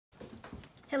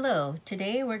Hello,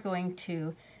 today we're going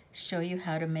to show you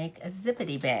how to make a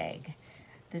zippity bag.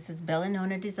 This is Bella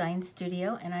Nonna Design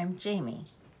Studio and I'm Jamie.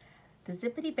 The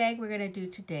zippity bag we're going to do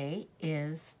today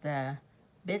is the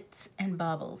Bits and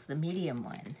Bobbles, the medium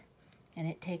one. And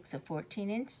it takes a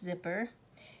 14-inch zipper,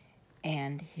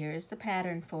 and here's the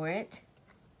pattern for it.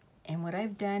 And what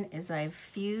I've done is I've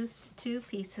fused two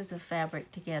pieces of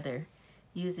fabric together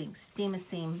using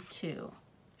Steam-A-Seam 2.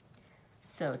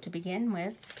 So to begin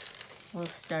with, we'll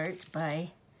start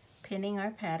by pinning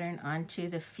our pattern onto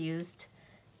the fused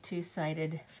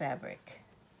two-sided fabric.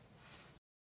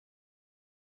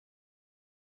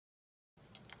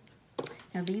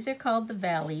 Now these are called the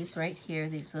valleys right here,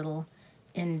 these little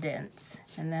indents,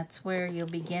 and that's where you'll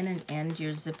begin and end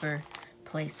your zipper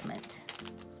placement.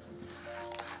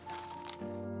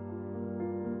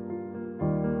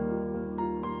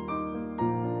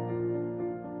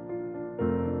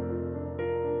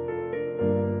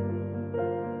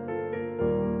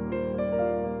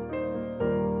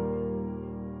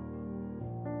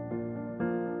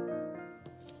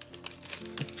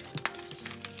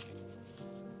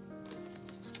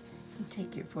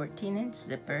 Take your 14-inch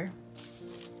zipper,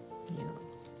 you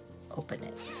open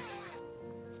it,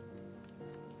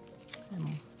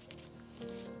 and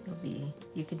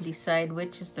you can decide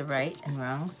which is the right and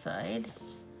wrong side.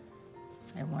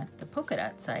 I want the polka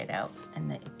dot side out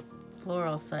and the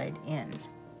floral side in.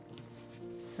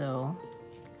 So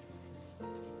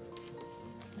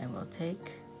I will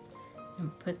take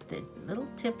and put the little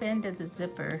tip end of the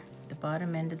zipper, the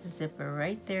bottom end of the zipper,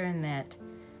 right there in that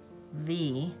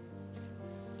V,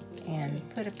 and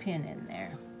put a pin in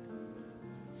there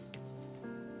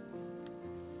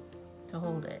to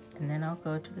hold it, and then I'll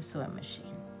go to the sewing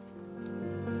machine.